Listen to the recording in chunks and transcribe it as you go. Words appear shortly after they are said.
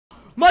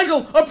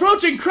Michael,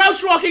 approaching,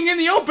 crouch walking in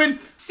the open,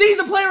 sees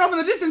a player up in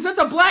the distance. That's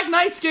a Black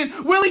Knight skin.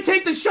 Will he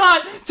take the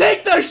shot?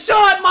 Take the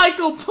shot,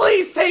 Michael!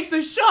 Please take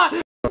the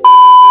shot!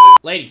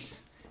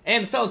 Ladies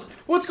and fellas,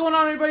 what's going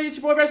on, everybody? It's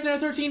your boy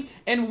Best13,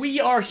 and we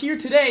are here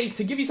today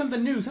to give you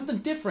something new, something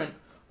different.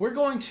 We're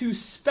going to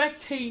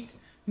spectate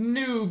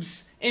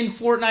noobs in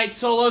Fortnite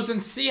solos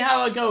and see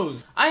how it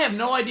goes. I have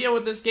no idea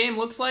what this game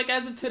looks like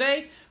as of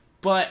today,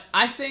 but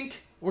I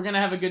think we're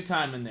gonna have a good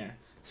time in there.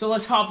 So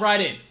let's hop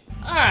right in.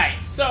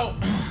 Alright, so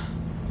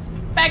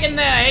back in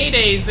the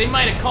heydays, they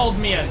might have called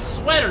me a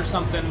sweat or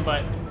something,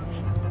 but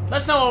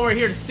that's not what we're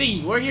here to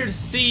see. We're here to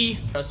see,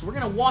 so we're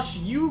gonna watch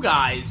you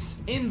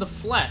guys in the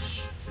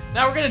flesh.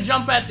 Now we're gonna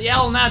jump at the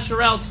El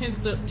Natural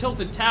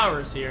Tilted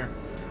Towers here.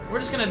 We're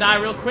just gonna die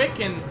real quick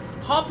and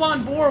hop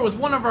on board with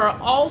one of our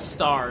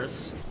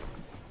all-stars.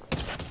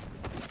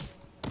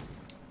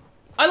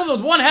 I live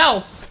with 1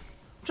 health.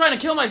 I'm trying to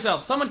kill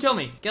myself. Someone kill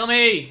me. Kill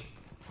me.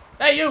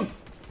 Hey, you.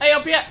 Hey,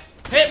 up here.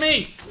 Hit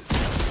me.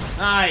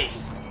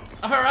 Nice.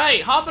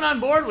 Alright, hopping on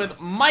board with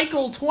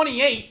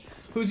Michael28,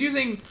 who's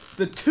using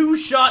the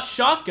 2-shot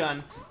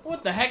shotgun.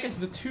 What the heck is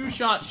the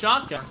 2-shot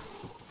shotgun?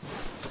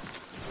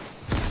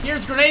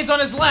 Here's grenades on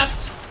his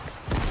left.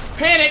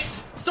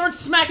 Panics. Starts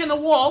smacking the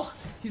wall.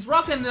 He's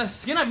rocking the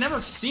skin I've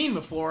never seen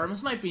before.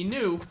 This might be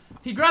new.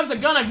 He grabs a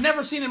gun I've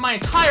never seen in my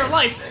entire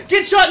life.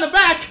 Gets shot in the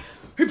back.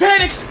 He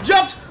panics.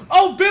 Jumped.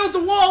 Oh, builds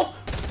a wall.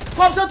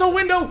 Pops out the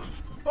window.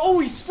 Oh,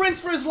 he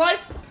sprints for his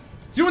life.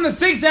 Doing the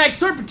zigzag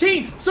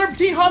serpentine.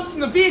 Serpentine hops in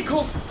the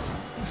vehicle.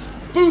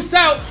 Boosts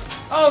out.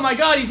 Oh my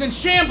god, he's in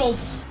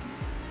shambles.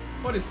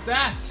 What is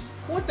that?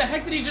 What the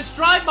heck did he just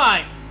drive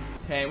by?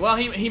 Okay, well,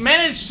 he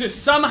managed to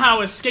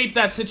somehow escape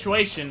that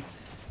situation.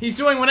 He's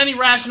doing what any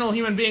rational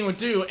human being would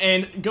do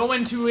and go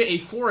into a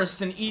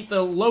forest and eat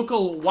the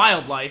local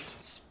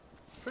wildlife.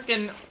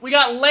 Freaking, we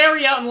got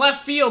Larry out in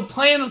left field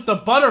playing with the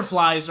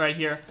butterflies right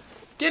here.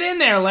 Get in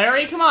there,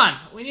 Larry, come on.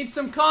 We need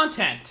some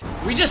content.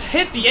 We just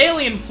hit the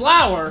alien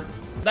flower.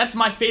 That's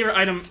my favorite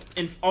item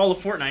in all of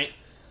Fortnite.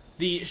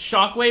 The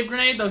shockwave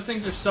grenade, those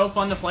things are so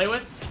fun to play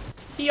with.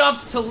 He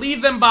opts to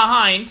leave them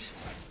behind,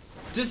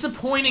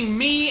 disappointing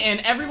me and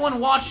everyone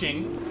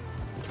watching.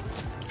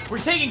 We're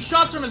taking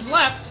shots from his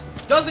left.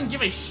 Doesn't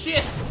give a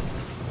shit.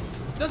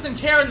 Doesn't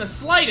care in the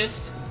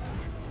slightest.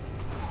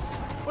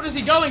 What is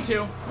he going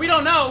to? We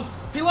don't know.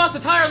 He lost a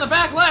tire on the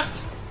back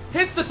left.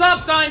 Hits the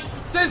stop sign.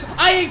 Says,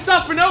 I ain't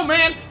stop for no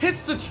man.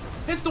 Hits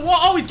the wall.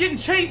 Oh, he's getting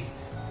chased.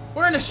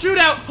 We're in a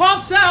shootout.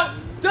 Pops out.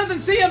 Doesn't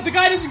see him. The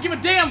guy doesn't give a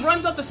damn.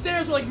 Runs up the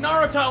stairs like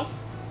Naruto.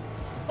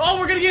 Oh,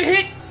 we're gonna get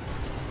hit.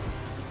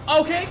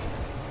 Okay.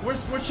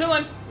 We're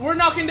chilling. We're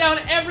knocking down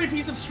every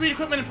piece of street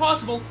equipment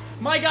possible.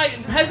 My guy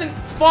hasn't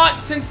fought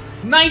since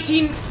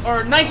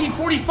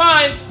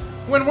 1945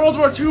 when World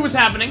War II was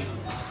happening.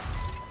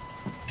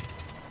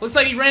 Looks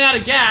like he ran out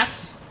of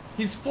gas.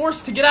 He's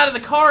forced to get out of the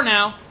car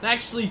now and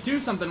actually do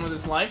something with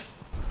his life.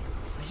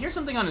 I hear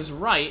something on his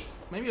right.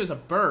 Maybe it was a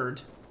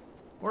bird.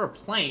 Or a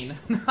plane.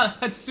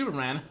 That's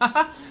Superman.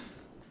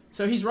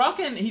 So he's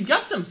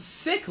got some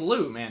sick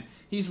loot, man.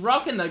 He's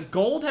rocking the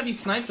gold heavy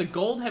snipe, the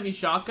gold heavy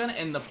shotgun,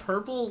 and the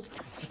purple,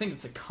 I think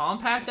it's a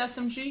compact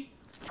SMG.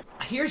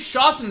 I hear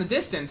shots in the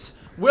distance.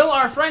 Will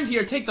our friend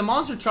here take the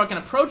monster truck and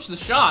approach the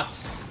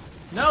shots?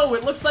 No,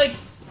 it looks like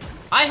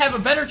I have a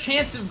better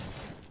chance of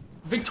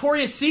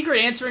Victoria's Secret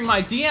answering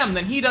my DM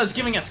than he does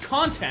giving us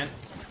content.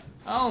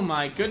 Oh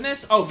my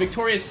goodness. Oh,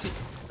 Victoria's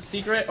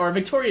Secret, or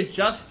Victoria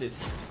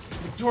Justice.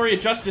 Victoria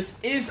Justice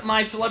is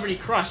my celebrity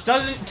crush.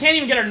 Can't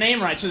even get her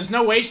name right, so there's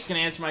no way she's gonna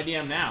answer my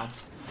DM now.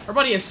 Our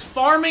buddy is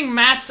farming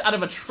mats out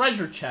of a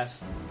treasure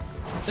chest.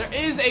 There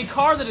is a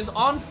car that is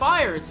on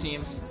fire, it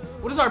seems.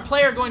 What is our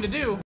player going to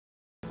do?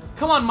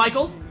 Come on,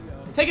 Michael.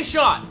 Take a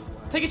shot.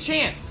 Take a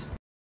chance.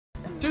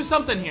 Do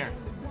something here.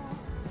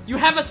 You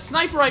have a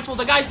sniper rifle.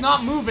 The guy's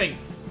not moving.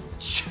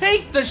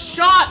 Take the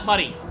shot,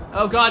 buddy.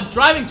 Oh, God.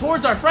 Driving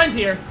towards our friend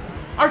here.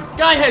 Our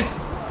guy has...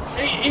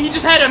 He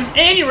just had an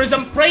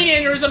aneurysm. Brain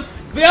aneurysm.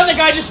 The other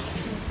guy just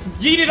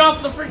yeeted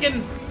off the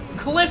freaking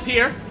cliff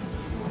here.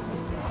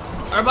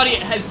 Our buddy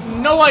has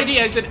no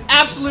idea. He's an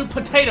absolute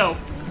potato.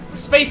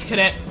 Space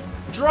cadet.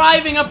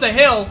 Driving up the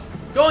hill.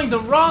 Going the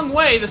wrong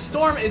way. The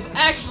storm is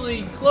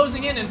actually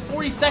closing in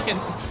 40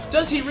 seconds.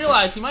 Does he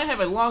realize he might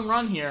have a long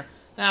run here?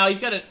 Now, he's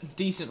got a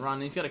decent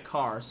run. He's got a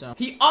car, so...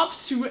 He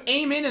opts to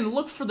aim in and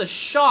look for the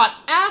shot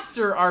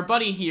after our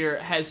buddy here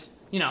has...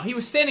 You know, he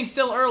was standing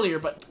still earlier,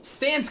 but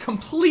stands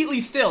completely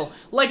still,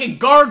 like a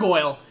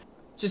gargoyle.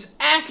 Just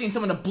asking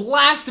someone to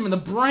blast him in the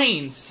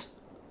brains.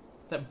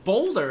 That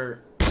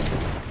boulder...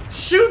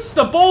 Shoots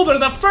the boulder!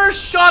 The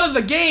first shot of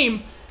the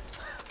game!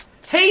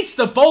 Hates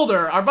the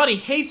boulder. Our buddy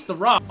hates the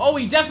rock. Oh,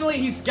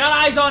 he's got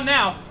eyes on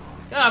now.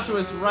 Got off to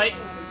his right.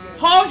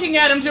 Honking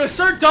at him to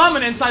assert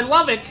dominance. I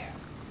love it.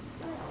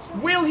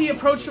 Will he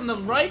approach from the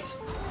right?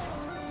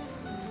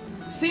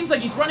 Seems like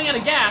he's running out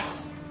of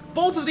gas.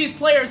 Both of these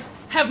players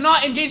have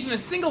not engaged in a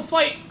single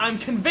fight, I'm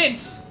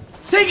convinced.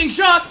 Taking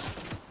shots.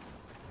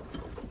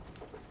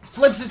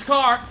 Flips his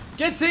car.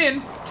 Gets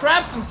in.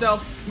 Traps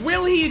himself.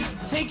 Will he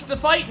take the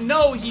fight?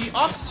 No, he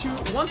opts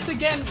to once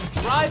again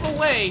drive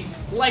away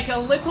like a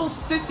little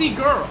sissy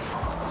girl.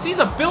 Sees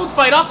a build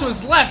fight off to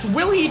his left.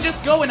 Will he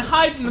just go and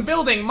hide in the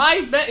building?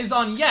 My bet is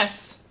on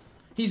yes.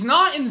 He's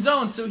not in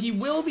zone, so he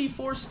will be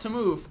forced to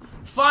move.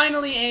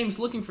 Finally aims,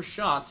 looking for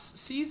shots.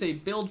 Sees a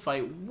build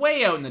fight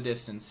way out in the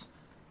distance.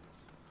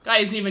 Guy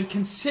isn't even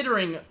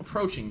considering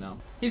approaching, though.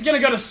 He's gonna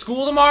go to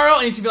school tomorrow,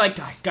 and he's gonna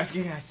be like,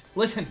 guys,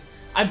 listen.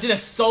 I did a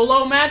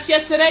solo match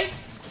yesterday,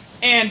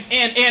 and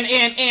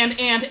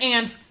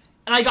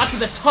I got to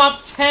the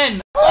top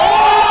 10.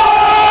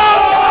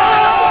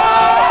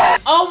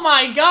 Oh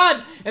my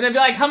god! And they'd be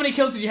like, how many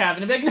kills did you have?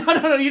 And they'd be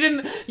like, no, you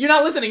didn't. You're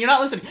not listening.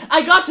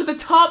 I got to the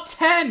top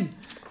 10.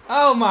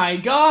 Oh my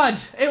god.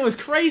 It was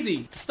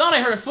crazy. Thought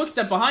I heard a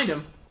footstep behind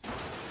him.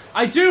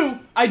 I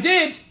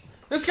did.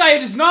 This guy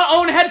does not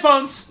own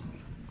headphones.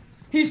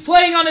 He's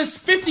playing on his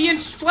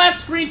 50-inch flat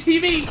screen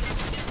TV.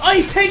 Oh,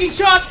 he's taking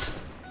shots.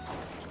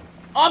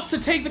 Opts to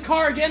take the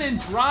car again and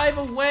drive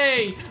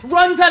away.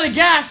 Runs out of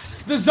gas.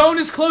 The zone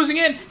is closing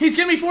in. He's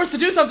gonna be forced to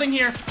do something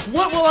here.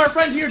 What will our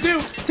friend here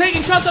do?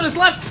 Taking shots on his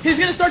left. He's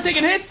gonna start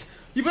taking hits.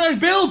 You better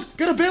build.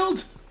 Gotta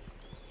build.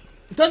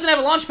 Doesn't have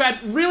a launch pad.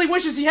 Really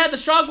wishes he had the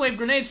shockwave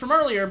grenades from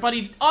earlier, but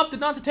he opted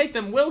not to take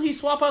them. Will he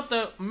swap out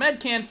the med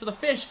can for the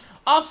fish?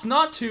 Opts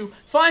not to.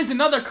 Finds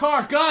another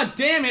car. God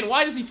damn it.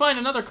 Why does he find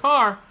another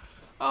car?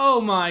 Oh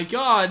my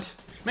god.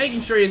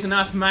 Making sure he has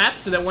enough mats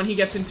so that when he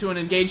gets into an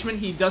engagement,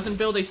 he doesn't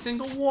build a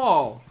single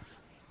wall.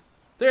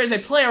 There is a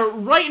player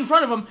right in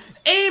front of him,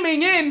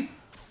 aiming in.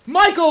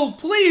 Michael,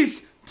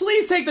 please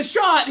take the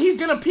shot. He's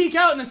gonna peek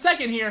out in a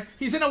second here.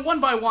 He's in a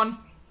 1-by-1.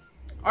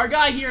 Our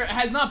guy here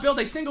has not built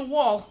a single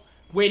wall,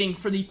 waiting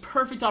for the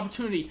perfect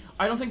opportunity.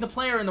 I don't think the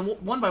player in the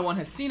 1-by-1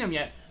 has seen him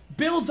yet.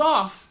 Builds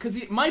off, because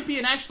he might be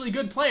an actually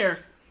good player.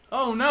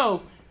 Oh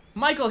no.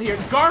 Michael here,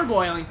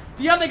 gargoyling.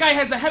 The other guy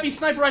has a heavy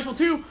sniper rifle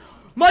too.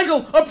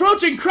 Michael,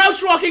 approaching,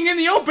 crouch walking in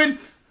the open.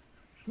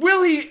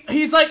 Will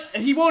he's like,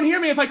 he won't hear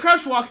me if I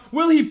crouch walk.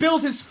 Will he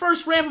build his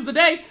first ramp of the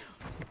day?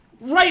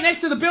 Right next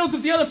to the builds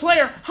of the other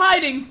player,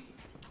 hiding.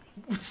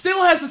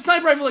 Still has the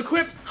sniper rifle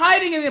equipped,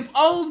 hiding in the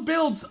old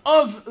builds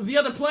of the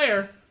other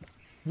player.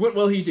 What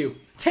will he do?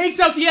 Takes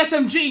out the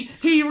SMG.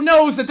 He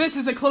knows that this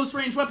is a close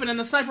range weapon and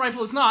the sniper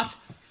rifle is not.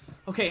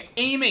 Okay,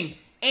 aiming.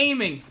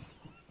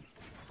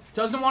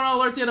 Doesn't want to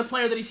alert the other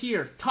player that he's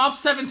here. Top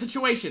 7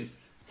 situation.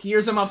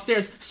 Hears him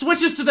upstairs.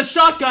 Switches to the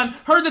shotgun.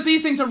 Heard that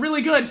these things are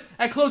really good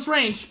at close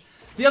range.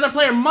 The other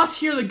player must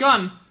hear the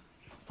gun.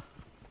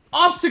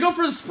 Opts to go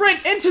for the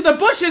sprint into the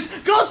bushes.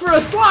 Goes for a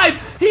slide.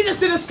 He just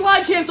did a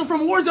slide cancel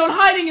from Warzone,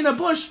 hiding in the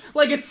bush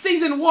like it's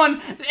season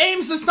 1.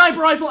 Aims the sniper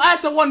rifle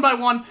at the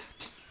 1-by-1.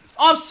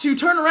 Opts to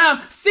turn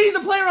around. Sees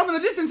a player up in the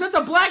distance. That's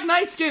a Black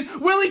Knight skin.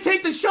 Will he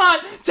take the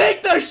shot?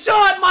 Take the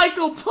shot,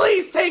 Michael.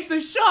 Please take the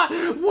shot.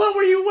 What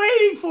were you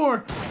waiting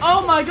for?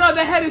 Oh my god,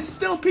 the head is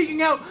still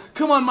peeking out.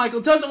 Come on,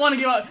 Michael. Doesn't want to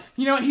give up.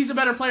 You know what? He's a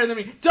better player than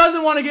me.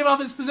 Doesn't want to give up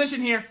his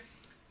position here.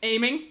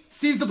 Aiming.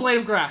 Sees the blade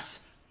of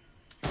grass.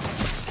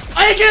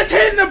 I gets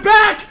hit in the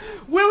back.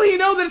 Will he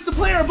know that it's the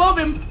player above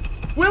him?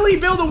 Will he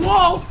build a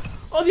wall?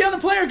 Oh, the other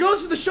player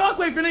goes for the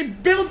shockwave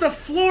grenade. Builds the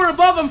floor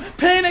above him.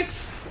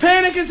 Panics.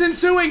 Panic is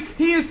ensuing.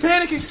 He is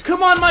panicking.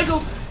 Come on,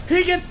 Michael.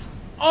 He gets...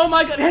 Oh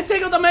my god.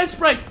 Take out the med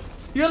spray.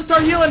 You gotta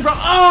start healing, bro.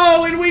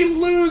 Oh, and we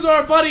lose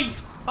our buddy.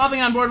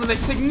 Hopping on board with a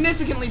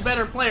significantly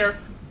better player.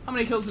 How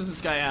many kills does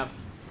this guy have?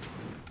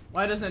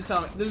 Why doesn't it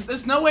tell me?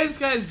 There's no way this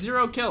guy has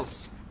 0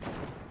 kills.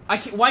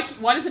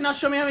 Why does it not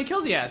show me how many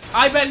kills he has?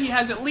 I bet he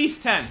has at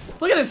least 10.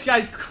 Look at this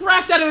guy's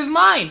cracked out of his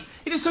mind.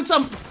 He just took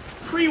some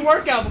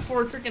pre-workout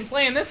before freaking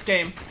playing this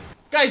game.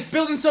 Guy's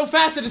building so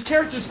fast that his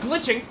character's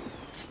glitching.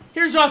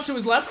 Here's Josh to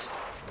his left.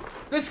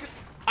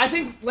 I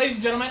think, ladies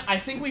and gentlemen, I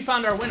think we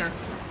found our winner.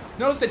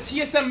 Notice that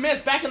TSM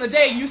Myth, back in the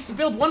day, used to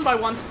build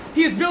 1-by-1s.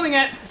 He is building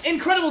at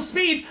incredible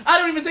speed. I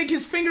don't even think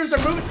his fingers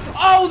are moving.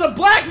 Oh, the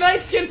Black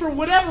Knight skin, for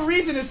whatever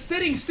reason, is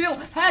sitting still.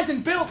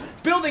 Hasn't built.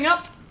 Building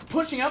up.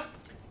 Pushing up.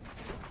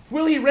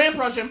 Will he ramp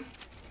rush him?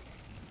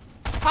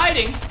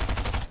 Hiding.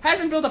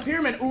 Hasn't built a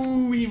pyramid.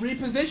 Ooh, he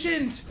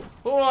repositioned.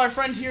 Oh, our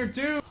friend here,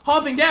 dude.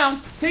 Hopping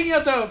down, taking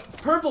out the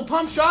purple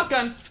pump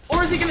shotgun.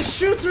 Or is he gonna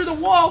shoot through the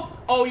wall?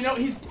 Oh, you know,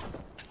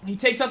 he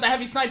takes out the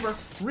heavy sniper,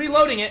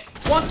 reloading it,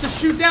 wants to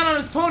shoot down on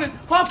his opponent,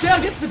 hops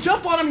down, gets the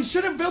jump on him. He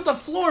should have built a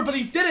floor, but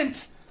he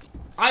didn't.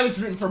 I was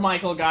rooting for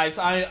Michael, guys.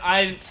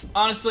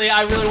 Honestly,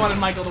 I really wanted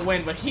Michael to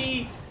win, but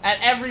he, at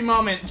every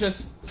moment,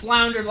 just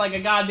floundered like a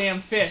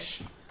goddamn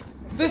fish.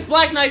 This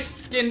Black Knight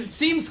skin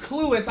seems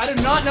clueless. I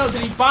do not know.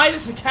 Did he buy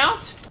this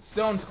account?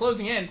 Zone's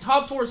closing in.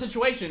 Top 4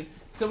 situation.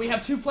 So we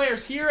have 2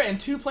 players here and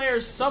 2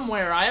 players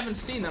somewhere. I haven't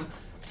seen them.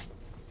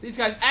 These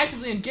guys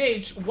actively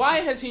engaged. Why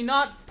has he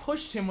not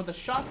pushed him with a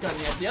shotgun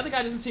yet? The other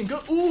guy doesn't seem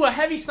good. Ooh, a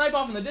heavy snipe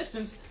off in the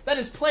distance. That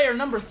is player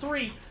number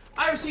 3.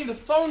 I received a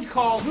phone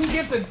call. Who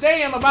gives a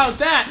damn about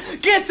that?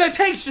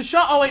 Takes the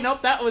shot. Oh wait,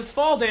 nope, that was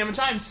fall damage.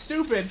 I am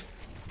stupid.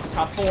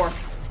 Top 4.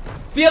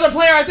 The other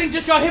player, I think,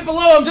 just got hit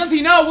below him. Does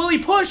he know? Will he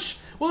push?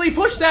 Will he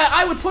push that?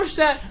 I would push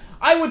that.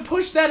 I would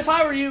push that if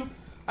I were you.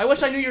 I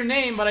wish I knew your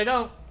name, but I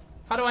don't.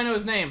 How do I know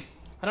his name?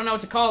 I don't know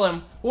what to call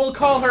him. We'll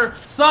call her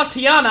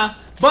Tatiana.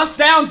 Bust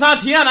down,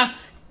 Tatiana.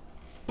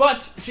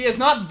 But she has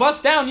not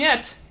bust down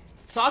yet.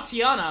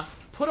 Tatiana,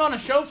 put on a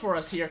show for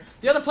us here.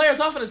 The other player's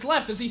off on his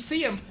left. Does he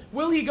see him?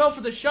 Will he go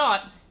for the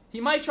shot? He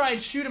might try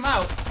and shoot him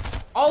out.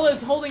 All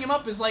that's holding him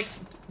up is like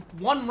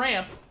one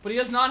ramp, but he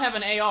does not have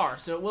an AR,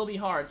 so it will be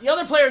hard. The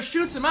other player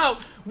shoots him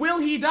out. Will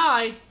he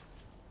die?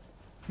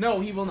 No,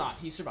 he will not.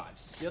 He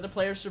survives. The other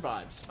player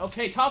survives.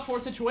 Okay, top 4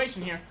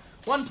 situation here.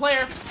 One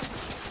player.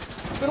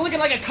 Been looking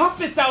like a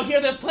compass out here.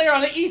 There's a player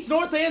on the east,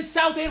 north, and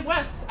south, and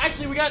west.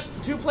 Actually, we got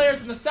 2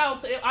 players in the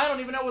south. I don't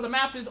even know where the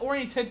map is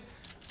oriented.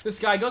 This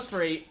guy goes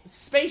for a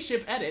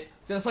spaceship edit.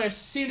 The other players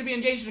seem to be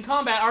engaged in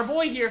combat. Our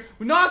boy here,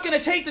 we're not going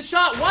to take the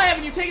shot. Why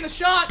haven't you taken the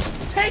shot?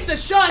 Take the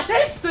shot.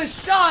 Takes the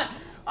shot.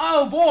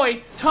 Oh,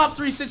 boy. Top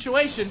 3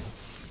 situation.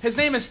 His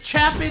name is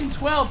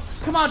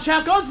Chapin12. Come on,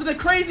 Chap. Goes for the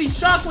crazy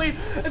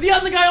shockwave. The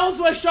other guy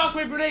also has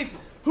shockwave grenades.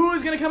 Who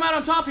is going to come out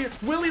on top here?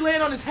 Will he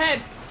land on his head?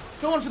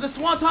 Going for the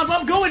swanton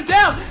bomb. Going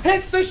down.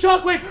 Hits the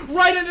shockwave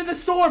right into the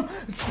storm.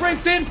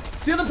 Sprints in.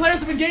 The other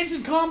players have engaged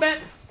in combat.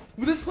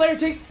 This player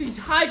takes the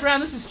high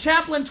ground. This is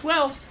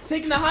Chaplin12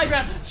 taking the high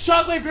ground.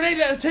 Shockwave grenade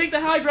to take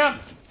the high ground.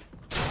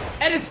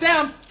 Edits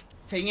down.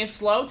 Taking it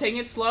slow. Taking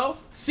it slow.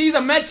 Sees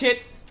a med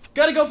kit.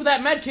 Gotta go for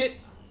that med kit.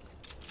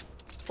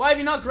 Why have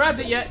you not grabbed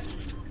it yet?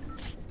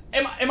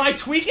 Am I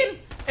tweaking?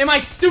 Am I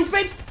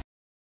stupid?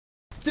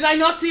 Did I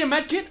not see a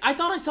med kit? I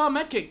thought I saw a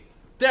med kit.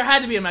 There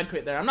had to be a med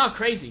kit there. I'm not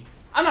crazy.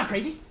 I'm not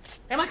crazy.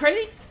 Am I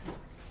crazy?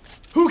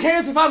 Who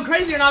cares if I'm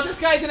crazy or not? This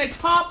guy's in a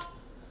top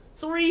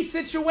 3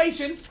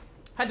 situation.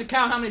 Had to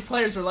count how many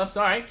players were left,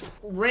 sorry.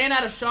 Ran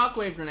out of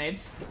shockwave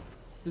grenades.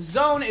 The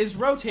zone is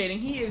rotating.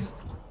 He is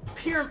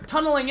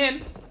tunneling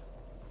in.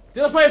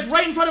 The other player's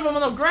right in front of him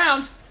on the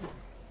ground.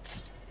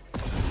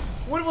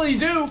 What will he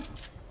do?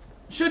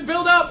 Should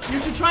build up. You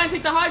should try and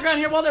take the high ground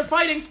here while they're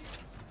fighting.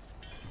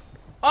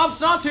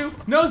 Opts not to.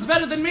 Knows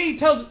better than me.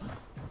 Tells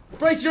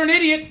Bryce, you're an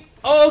idiot.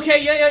 Oh,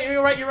 okay. Yeah,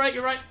 you're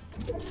right.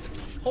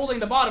 Holding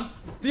the bottom.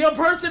 The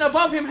person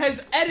above him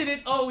has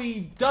edited. Oh,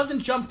 he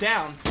doesn't jump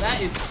down. That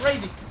is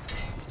crazy.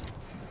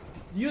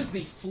 Use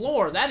the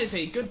floor. That is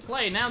a good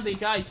play. Now the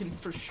guy can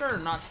for sure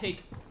not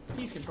take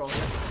piece control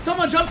here.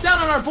 Someone jumps down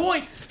on our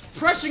boy,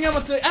 pressuring him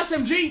with the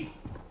SMG.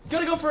 He's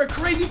gonna go for a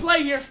crazy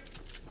play here.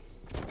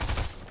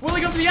 Will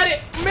he go for the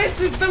edit?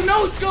 Misses the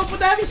no-scope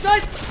with the heavy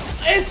snipe.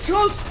 It's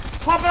close.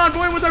 Popping on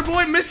board with our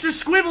boy, Mr.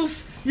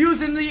 Squibbles,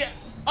 using the...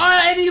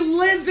 and he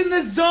lives in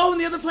the zone.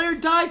 The other player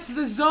dies to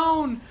the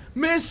zone.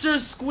 Mr.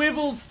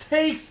 Squibbles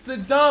takes the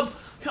dub.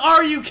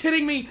 Are you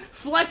kidding me?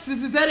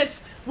 Flexes his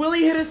edits. Will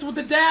he hit us with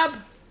the dab?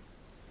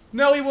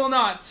 No, he will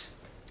not.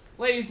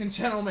 Ladies and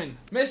gentlemen,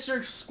 Mr.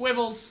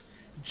 Squibbles,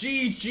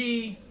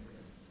 GG.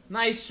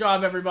 Nice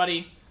job,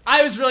 everybody.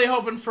 I was really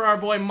hoping for our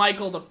boy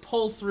Michael to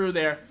pull through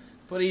there,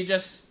 but he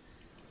just...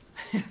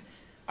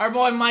 our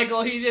boy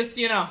Michael, he just,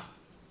 you know,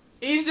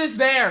 he's just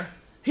there.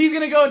 He's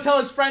gonna go and tell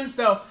his friends,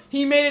 though.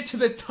 He made it to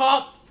the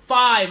top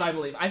 5, I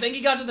believe. I think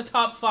he got to the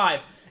top 5.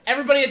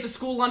 Everybody at the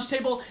school lunch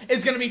table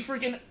is gonna be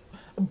freaking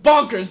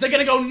bonkers. They're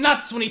gonna go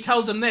nuts when he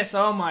tells them this.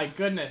 Oh my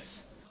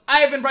goodness. I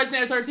have been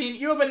Bryson13,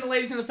 you have been the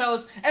ladies and the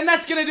fellas, and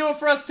that's gonna do it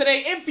for us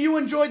today. If you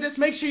enjoyed this,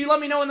 make sure you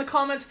let me know in the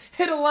comments,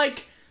 hit a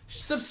like,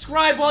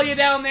 subscribe while you're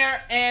down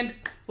there, and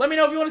let me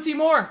know if you want to see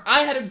more.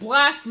 I had a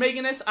blast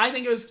making this. I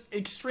think it was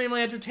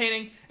extremely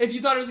entertaining. If you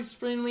thought it was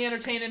extremely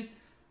entertaining,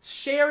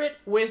 share it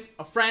with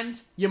a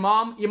friend, your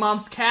mom, your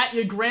mom's cat,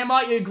 your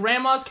grandma, your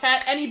grandma's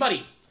cat,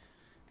 anybody.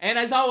 And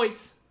as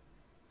always,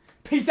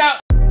 peace out.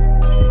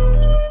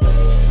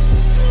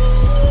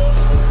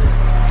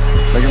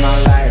 Look at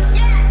my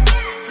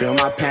life, feel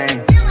my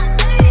pain.